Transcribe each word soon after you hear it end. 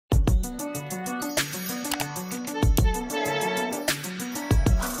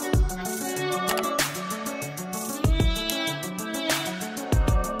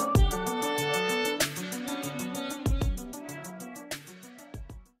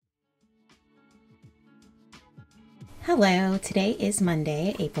Hello, today is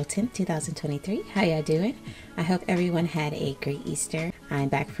Monday, April 10th, 2023. How y'all doing? I hope everyone had a great Easter. I'm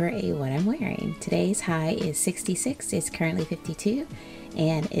back for a what I'm wearing. Today's high is 66, it's currently 52,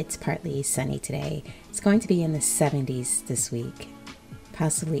 and it's partly sunny today. It's going to be in the 70s this week,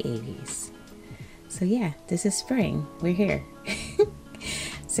 possibly 80s. So yeah, this is spring. We're here.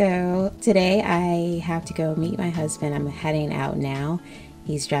 So today I have to go meet my husband. I'm heading out now.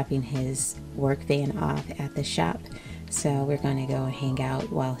 He's dropping his work van off at the shop. So we're going to go and hang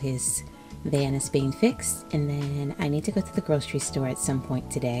out while his van is being fixed. And then I need to go to the grocery store at some point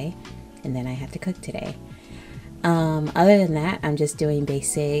today. And then I have to cook today. Other than that, I'm just doing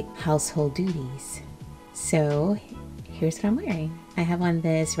basic household duties. So here's what I'm wearing. I have on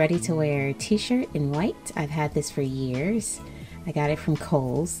this ready-to-wear t-shirt in white. I've had this for years. I got it from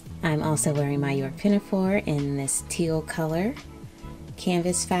Kohls. I'm also wearing my York Pinafore in this teal color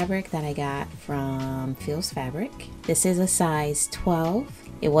canvas fabric that I got from Field's Fabric. This is a size 12.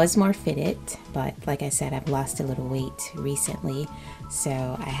 It was more fitted, but like I said, I've lost a little weight recently, so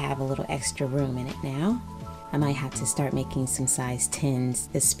I have a little extra room in it now. I might have to start making some size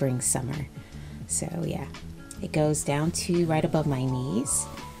 10s this spring, summer. So yeah, it goes down to right above my knees.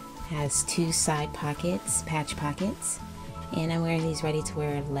 It has two side pockets, patch pockets, and I'm wearing these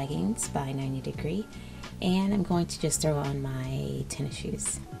ready-to-wear leggings by 90 Degree. And I'm going to just throw on my tennis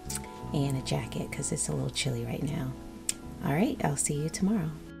shoes and a jacket because it's a little chilly right now. All right, I'll see you tomorrow.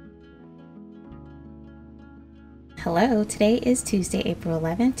 Hello, today is Tuesday, April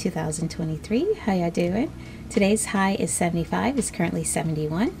 11th, 2023. How y'all doing? Today's high is 75, it's currently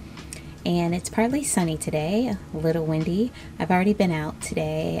 71. And it's partly sunny today, a little windy. I've already been out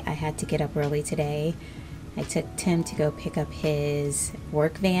today. I had to get up early today. I took Tim to go pick up his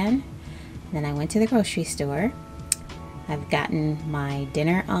work van. Then I went to the grocery store. I've gotten my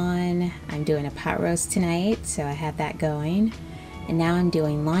dinner on. I'm doing a pot roast tonight, so I have that going. And now I'm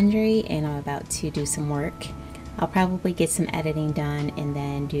doing laundry and I'm about to do some work. I'll probably get some editing done and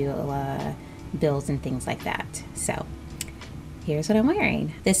then do bills and things like that. So here's what I'm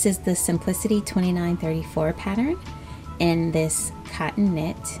wearing. This is the Simplicity 2934 pattern in this cotton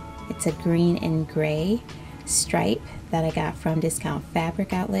knit. It's a green and gray stripe that I got from Discount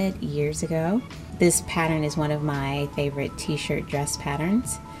Fabric Outlet years ago. This pattern is one of my favorite t-shirt dress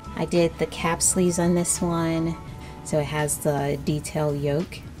patterns. I did the cap sleeves on this one, so it has the detail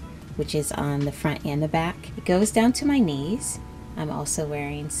yoke, which is on the front and the back. It goes down to my knees. I'm also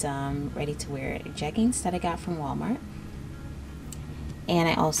wearing some ready-to-wear jeggings that I got from Walmart. And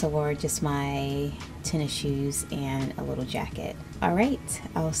I also wore just my tennis shoes and a little jacket. All right,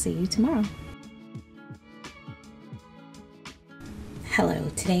 I'll see you tomorrow.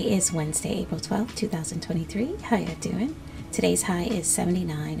 Hello, today is Wednesday, April 12th, 2023. How y'all doing? Today's high is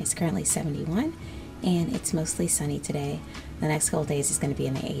 79, it's currently 71, and it's mostly sunny today. The next couple days is going to be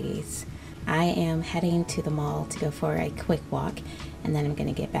in the 80s. I am heading to the mall to go for a quick walk, and then I'm going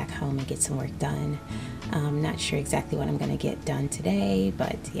to get back home and get some work done. I'm not sure exactly what I'm going to get done today,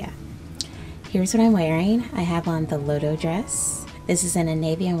 but yeah. Here's what I'm wearing. I have on the Lodo dress. This is in a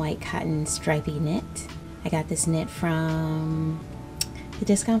navy and white cotton stripy knit. I got this knit from the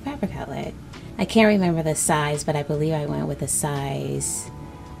Discount Fabric Outlet. I can't remember the size, but I believe I went with a size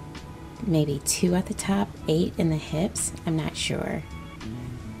maybe 2 at the top, 8 in the hips. I'm not sure.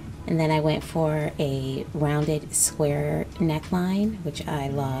 And then I went for a rounded square neckline, which I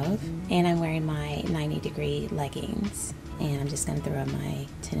love. And I'm wearing my 90 Degree leggings. And I'm just gonna throw on my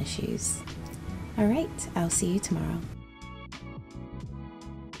tennis shoes. All right, I'll see you tomorrow.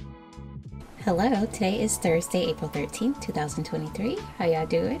 Hello, today is Thursday, April 13th, 2023. How y'all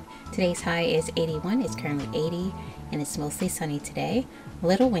doing? Today's high is 81, it's currently 80, and it's mostly sunny today. A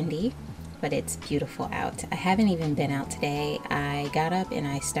little windy, but it's beautiful out. I haven't even been out today. I got up and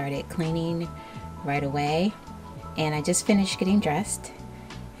I started cleaning right away, and I just finished getting dressed.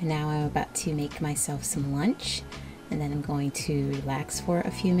 And now I'm about to make myself some lunch, and then I'm going to relax for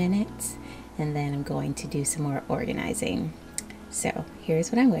a few minutes, and then I'm going to do some more organizing. So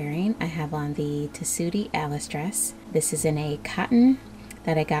here's what I'm wearing. I have on the Tessuti Alice Dress. This is in a cotton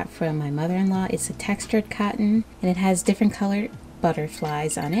that I got from my mother-in-law. It's a textured cotton and it has different colored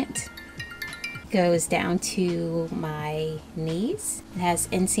butterflies on it. Goes down to my knees. It has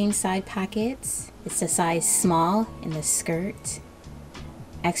inseam side pockets. It's a size small in the skirt,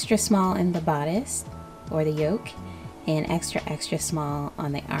 extra small in the bodice or the yoke, and extra small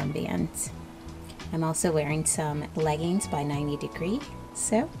on the armbands. I'm also wearing some leggings by 90 Degree,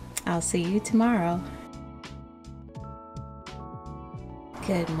 so I'll see you tomorrow.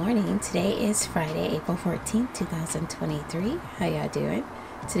 Good morning. Today is Friday, April 14th, 2023. How y'all doing?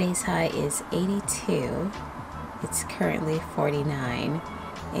 Today's high is 82, It's currently 49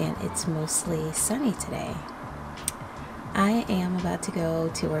 and it's mostly sunny today. I am about to go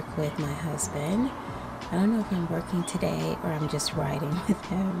to work with my husband. I don't know if I'm working today or I'm just riding with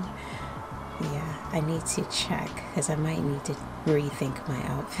him. Yeah, I need to check because I might need to rethink my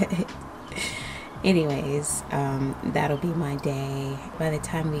outfit. Anyways, that'll be my day. By the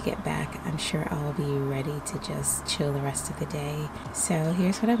time we get back, I'm sure I'll be ready to just chill the rest of the day. So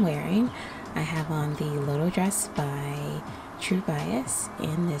here's what I'm wearing. I have on the Lodo dress by TrueBias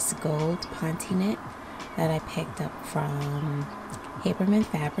in this gold ponte knit that I picked up from Haberman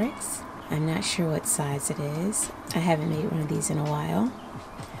Fabrics. I'm not sure what size it is. I haven't made one of these in a while.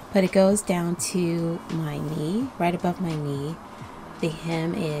 But it goes down to my knee, right above my knee. The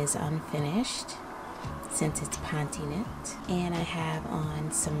hem is unfinished since it's ponte knit. And I have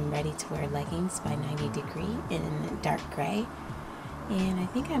on some ready-to-wear leggings by 90 Degree in dark gray. And I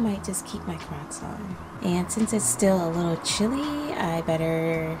think I might just keep my Crocs on. And since it's still a little chilly, I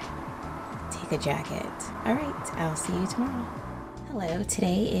better take a jacket. All right, I'll see you tomorrow. Hello,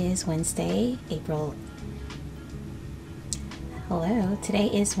 today is Wednesday, April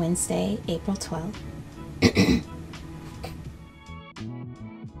 12th.